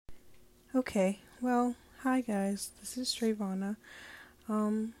Okay, well, hi guys, this is Trayvana.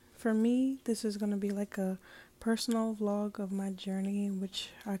 For me, this is gonna be like a personal vlog of my journey, which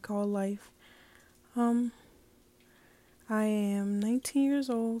I call life. Um, I am 19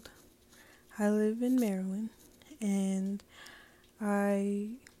 years old. I live in Maryland, and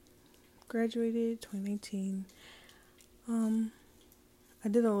I graduated 2019. Um, I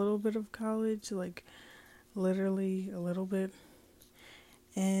did a little bit of college, like literally a little bit,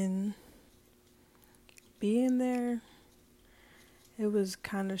 and being there, it was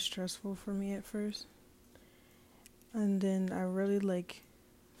kind of stressful for me at first. And then I really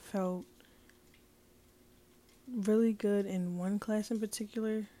felt really good in one class in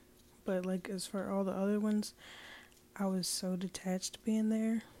particular, but like as for all the other ones, I was so detached being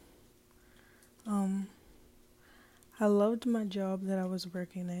there. Um I loved my job that I was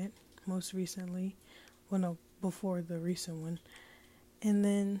working at most recently. Well, no, before the recent one. And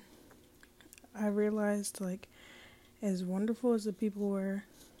then I realized as wonderful as the people were,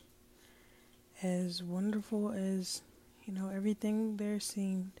 as wonderful as everything there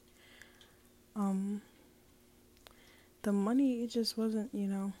seemed, um the money, it just wasn't,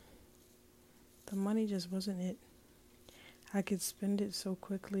 the money just wasn't it. I could spend it so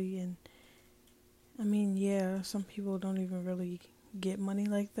quickly, and I mean, yeah, some people don't even really get money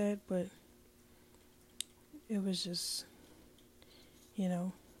like that, but it was just, you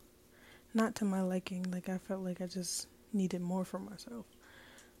know, not to my liking. Like, I felt like I just needed more for myself.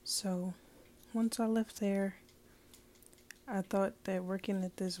 So, once I left there, I thought that working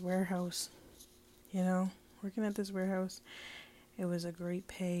at this warehouse, you know, working at this warehouse, it was a great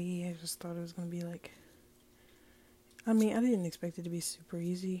pay. I just thought it was going to be I mean, I didn't expect it to be super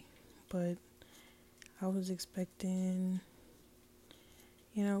easy, but I was expecting,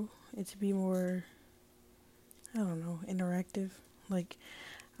 it to be more, I don't know, interactive. Like,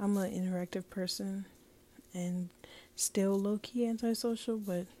 I'm an interactive person and still low key antisocial,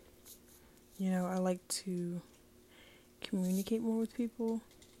 but, I like to communicate more with people,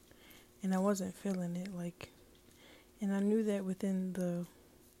 and I wasn't feeling it. And I knew that within the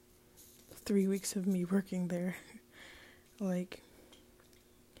 3 weeks of me working there. like,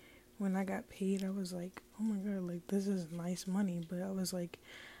 when I got paid, I was like, oh my god, like, this is nice money. But I was like,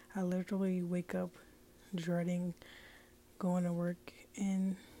 I literally wake up dreading going to work,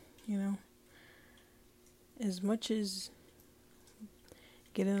 and, you know, as much as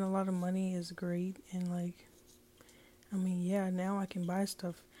getting a lot of money is great, and I mean, yeah, now I can buy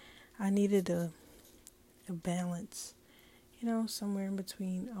stuff. I needed a balance, somewhere in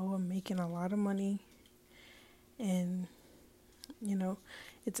between. Oh, I'm making a lot of money, and you know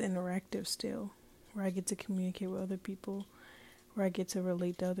it's interactive still, where I get to communicate with other people, where I get to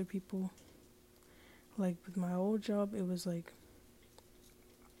relate to other people. Like with my old job, it was like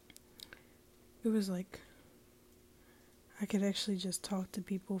I could actually just talk to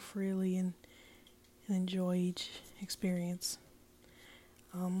people freely and enjoy each experience.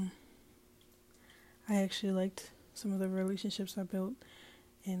 um I actually liked some of the relationships I built,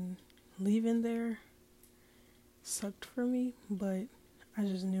 and leaving there sucked for me, but I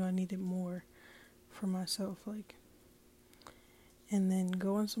just knew I needed more for myself. And then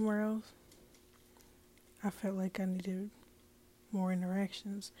going somewhere else, I felt like I needed more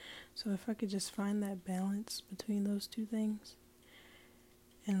interactions. So if I could just find that balance between those two things,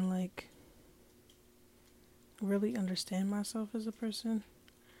 and really understand myself as a person,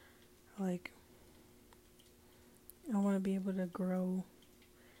 like, I want to be able to grow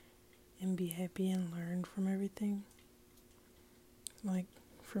and be happy and learn from everything. Like,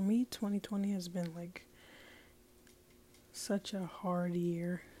 for me, 2020 has been such a hard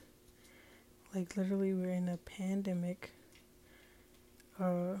year. Like, literally, we're in a pandemic.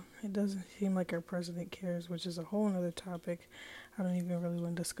 It doesn't seem like our president cares, which is a whole other topic. I don't even really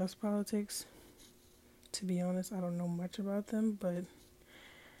want to discuss politics. To be honest, I don't know much about them, but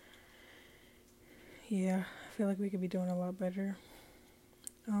yeah, I feel like we could be doing a lot better.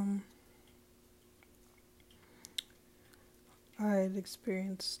 Um, I had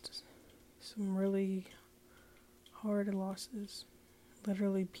experienced some really hard losses,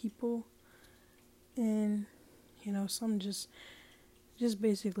 literally people, and some just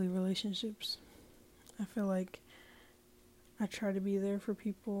basically relationships. I feel like I try to be there for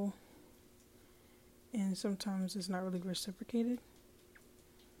people, and sometimes it's not really reciprocated,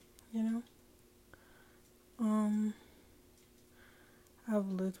 you know. Um, I've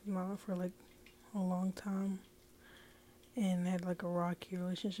lived with my aunt for a long time, and had a rocky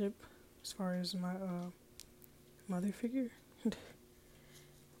relationship as far as my mother figure,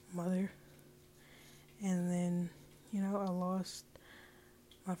 mother, and then I lost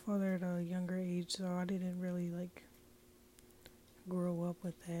my father at a younger age, so I didn't really like grow up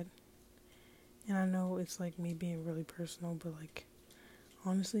with that. And I know it's like me being really personal, but like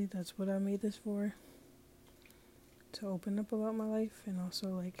honestly, that's what I made this for. To open up about my life and also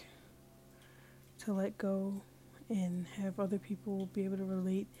like to let go and have other people be able to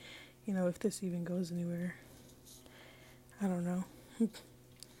relate, if this even goes anywhere. I don't know. I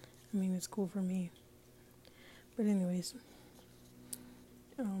mean, it's cool for me. But anyways,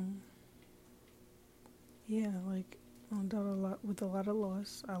 um yeah, like I dealt a lot with a lot of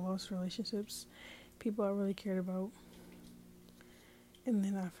loss. I lost relationships, people I really cared about. And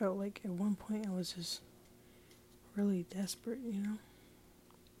then I felt like at one point I was just really desperate.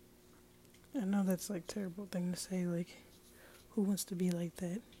 I know that's like a terrible thing to say, like who wants to be like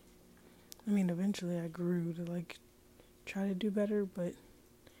that? I mean, eventually I grew to like try to do better, but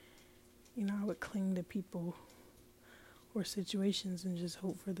I would cling to people or situations and just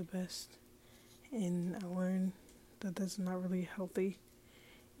hope for the best. And I learned that that's not really healthy.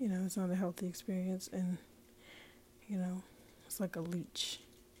 It's not a healthy experience, and it's like a leech.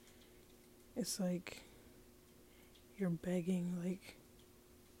 It's like you're begging like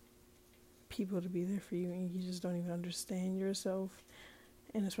people to be there for you, and you just don't even understand yourself.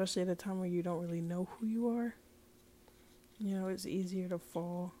 And especially at a time where you don't really know who you are, it's easier to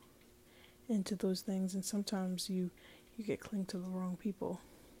fall into those things, and sometimes you get cling to the wrong people.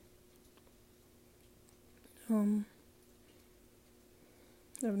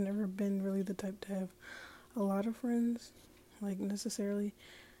 I've never been really the type to have a lot of friends, like necessarily,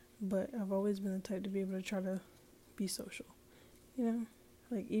 but I've always been the type to be able to try to be social,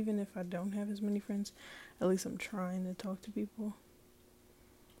 like even if I don't have as many friends, at least I'm trying to talk to people.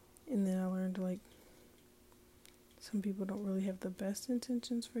 And then I learned like some people don't really have the best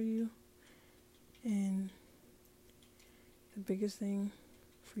intentions for you, and the biggest thing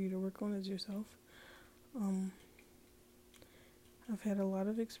for you to work on is yourself. I've had a lot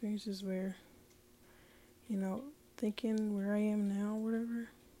of experiences where, thinking where I am now, whatever,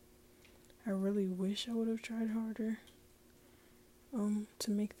 I really wish I would have tried harder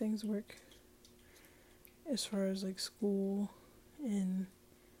to make things work as far as like school, and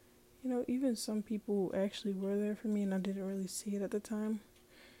even some people actually were there for me and I didn't really see it at the time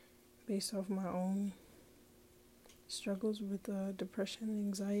based off my own struggles with depression and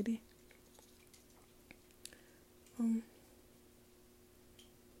anxiety.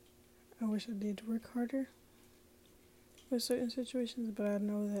 I wish I did work harder with certain situations, but I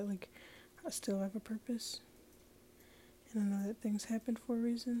know that like I still have a purpose, and I know that things happen for a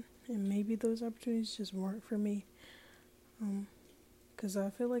reason, and maybe those opportunities just weren't for me. Because I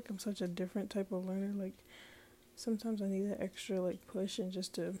feel like I'm such a different type of learner. Like sometimes I need that extra like push and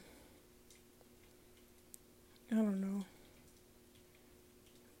just to, I don't know,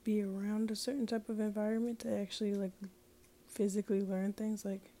 be around a certain type of environment to actually like physically learn things.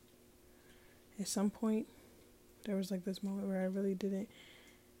 Like at some point there was like this moment where I really didn't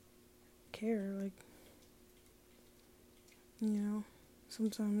care. Like,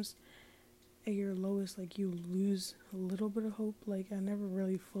 sometimes at your lowest, like you lose a little bit of hope. Like I never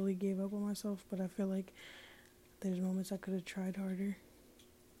really fully gave up on myself, but I feel like there's moments I could have tried harder.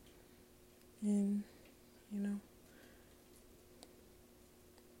 And,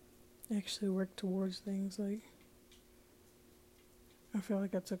 actually work towards things. Like I feel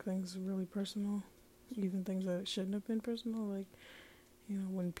like I took things really personal, even things that shouldn't have been personal. Like,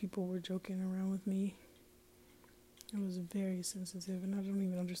 when people were joking around with me, I was very sensitive, and I don't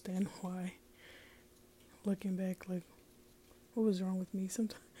even understand why. Looking back, like, what was wrong with me?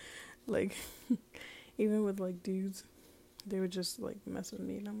 Sometimes, like, even with like dudes, they would just like mess with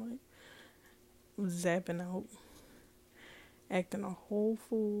me, and I'm like zapping out, acting a whole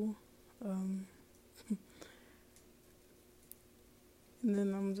fool. And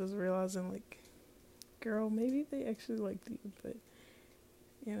then I'm just realizing, like, girl, maybe they actually liked you, but,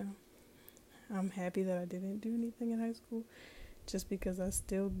 I'm happy that I didn't do anything in high school, just because I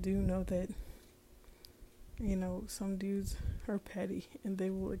still do know that, some dudes are petty and they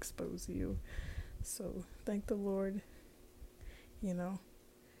will expose you. So, thank the Lord,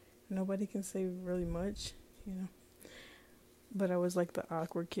 nobody can say really much, but I was, like, the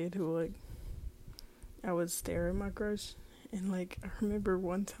awkward kid who, like, I would stare at my crush. And, like, I remember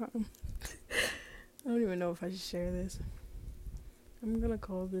one time, I don't even know if I should share this. I'm gonna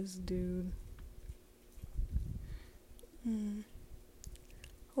call this dude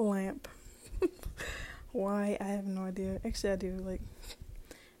Lamp. Why? I have no idea. Actually, I do. Like,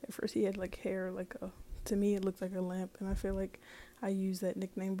 at first he had, like, hair, like, to me it looked like a lamp. And I feel like I used that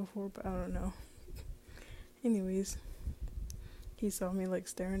nickname before, but I don't know. Anyways, he saw me like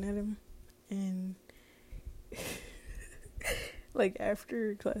staring at him, and like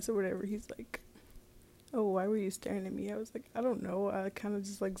after class or whatever, he's like, "Oh, why were you staring at me?" I was like, "I don't know. I kind of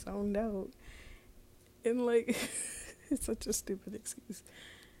just like zoned out." And like, it's such a stupid excuse.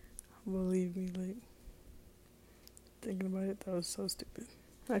 Believe me, like thinking about it, that was so stupid.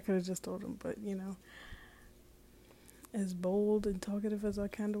 I could have just told him, but as bold and talkative as I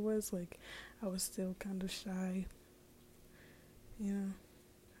kind of was, like I was still kind of shy. You know,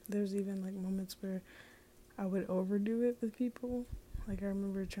 there's even like moments where I would overdo it with people. Like I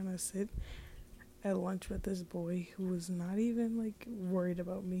remember trying to sit at lunch with this boy who was not even like worried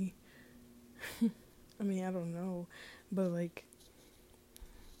about me. I mean, I don't know, but like,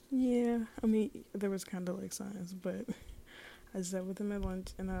 yeah, I mean, there was kind of like signs, but I sat with him at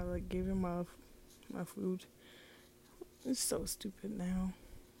lunch and I like gave him my food. It's so stupid now,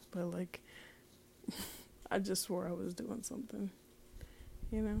 but like, I just swore I was doing something,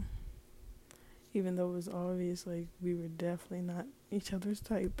 you know? Even though it was obvious, like, we were definitely not each other's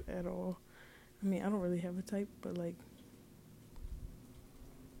type at all. I mean, I don't really have a type, but like,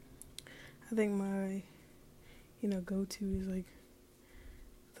 I think my, go-to is like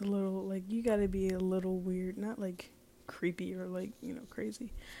the little, like, you gotta be a little weird, not like creepy or like,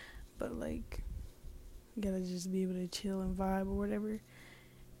 crazy, but like, you gotta just be able to chill and vibe or whatever.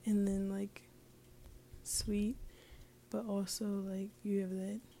 And then like, sweet, but also like, you have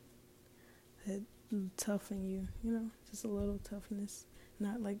that tough in you, just a little toughness.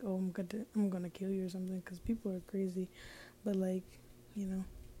 Not like, oh, I'm gonna kill you or something, because people are crazy, but like,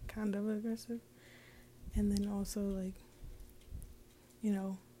 kind of aggressive. And then also like,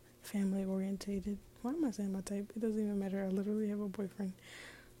 family orientated. Why am I saying my type? It doesn't even matter. I literally have a boyfriend.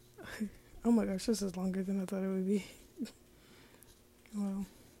 Oh my gosh, this is longer than I thought it would be. Well,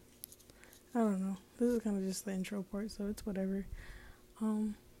 I don't know. This is kind of just the intro part, so it's whatever.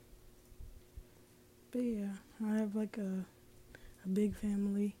 But yeah, I have like a big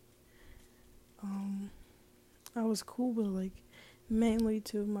family. I was cool with like mainly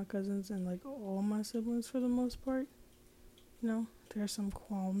two of my cousins and like all my siblings for the most part. There are some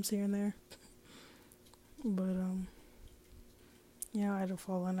qualms here and there, but I had a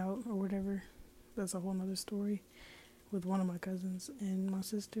falling out or whatever. That's a whole nother story with one of my cousins and my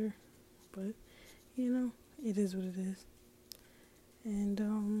sister. But it is what it is.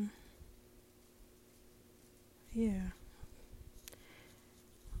 And yeah.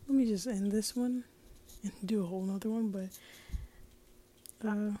 Let me just end this one and do a whole nother one, but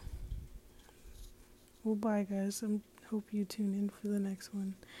well, bye guys. I hope you tune in for the next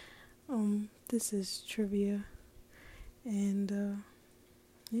one. This is trivia, and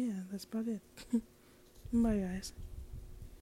yeah, that's about it. Bye guys.